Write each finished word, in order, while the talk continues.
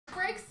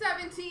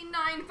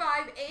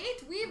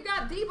17958. We've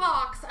got the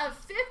box of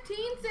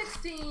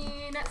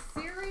 1516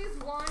 Series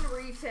 1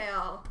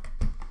 Retail.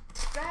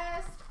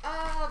 Best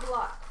of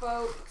luck,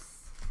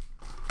 folks.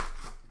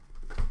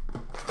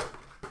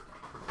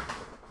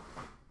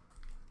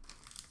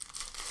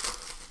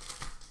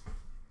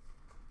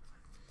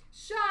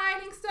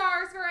 Shining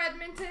Stars for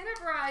Edmonton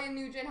of Ryan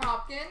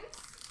Nugent-Hopkins.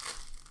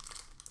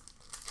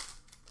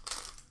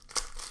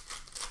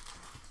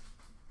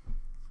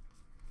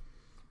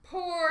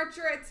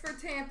 Portraits for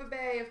Tampa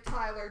Bay of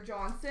Tyler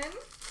Johnson.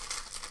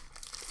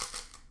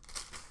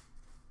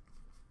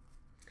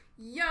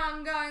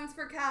 Young Guns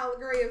for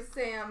Calgary of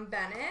Sam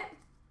Bennett.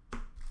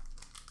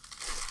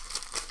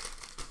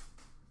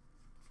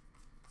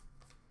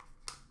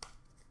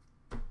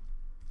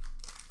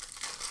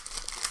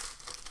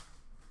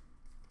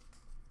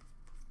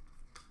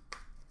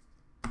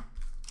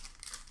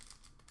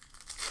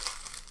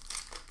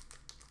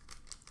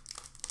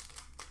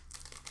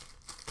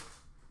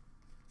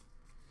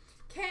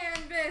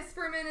 Canvas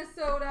for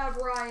Minnesota of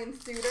Ryan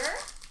Suter.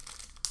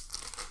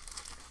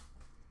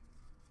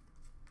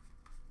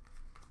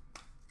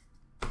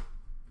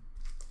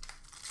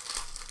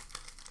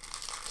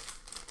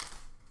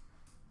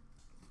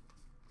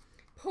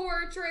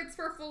 Portraits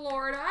for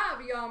Florida of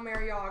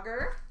Yalmer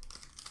Yager.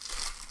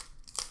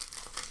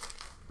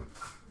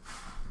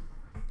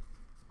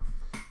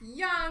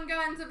 Young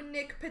Guns of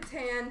Nick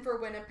Patan for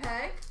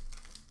Winnipeg.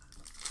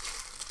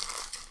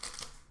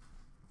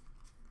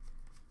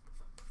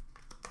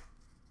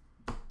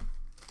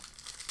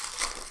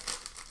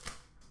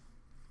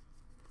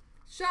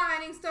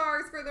 Shining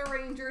Stars for the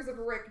Rangers of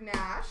Rick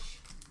Nash.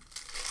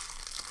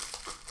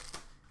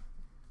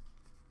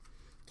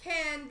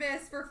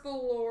 Canvas for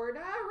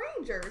Florida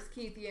Rangers,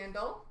 Keith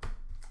Yandel.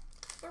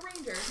 The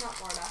Rangers, not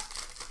Florida.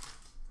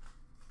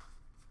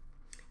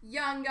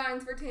 Young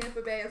Guns for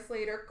Tampa Bay of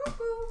Slater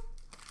Cuckoo.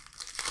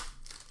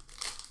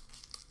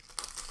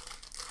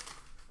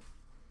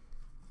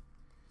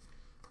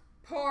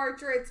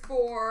 Portraits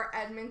for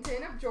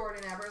Edmonton of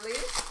Jordan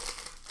Eberle.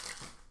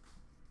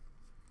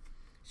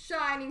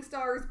 Shining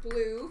Stars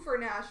Blue for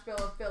Nashville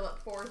of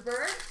Philip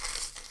Forsberg.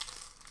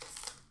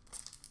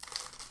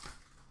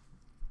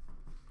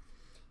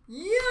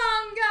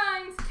 Young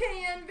Guns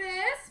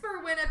Canvas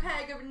for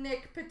Winnipeg of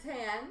Nick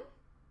Patan.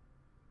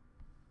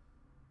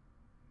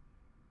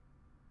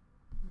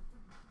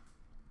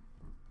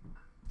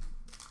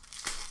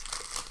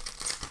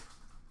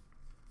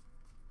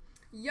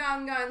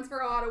 Young Guns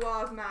for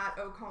Ottawa of Matt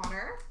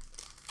O'Connor.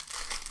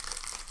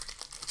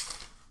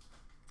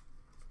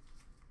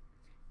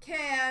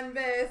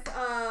 Canvas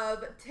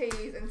of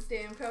Taze and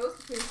Stamkos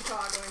between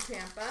Chicago and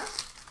Tampa.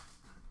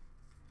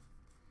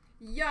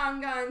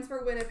 Young Guns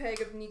for Winnipeg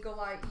of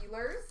Nikolai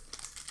Ehlers.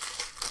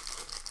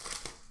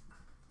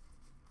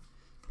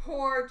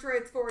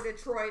 Portraits for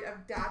Detroit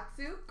of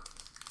Datsuk.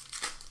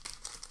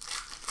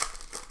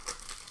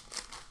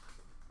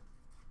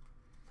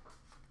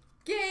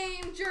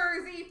 Game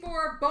jersey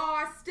for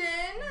Boston,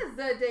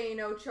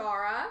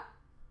 CloutsnChara.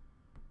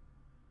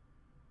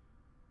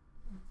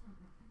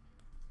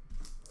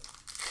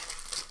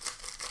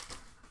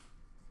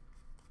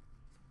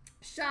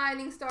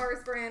 Shining Stars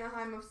for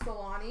Anaheim of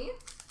Solani.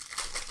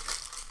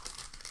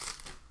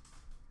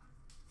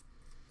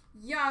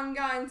 Young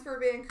Guns for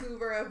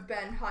Vancouver of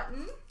Ben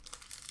Hutton.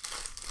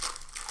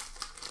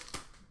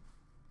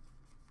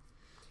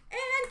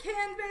 And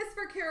Canvas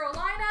for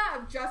Carolina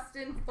of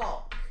Justin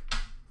Falk.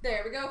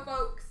 There we go,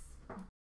 folks.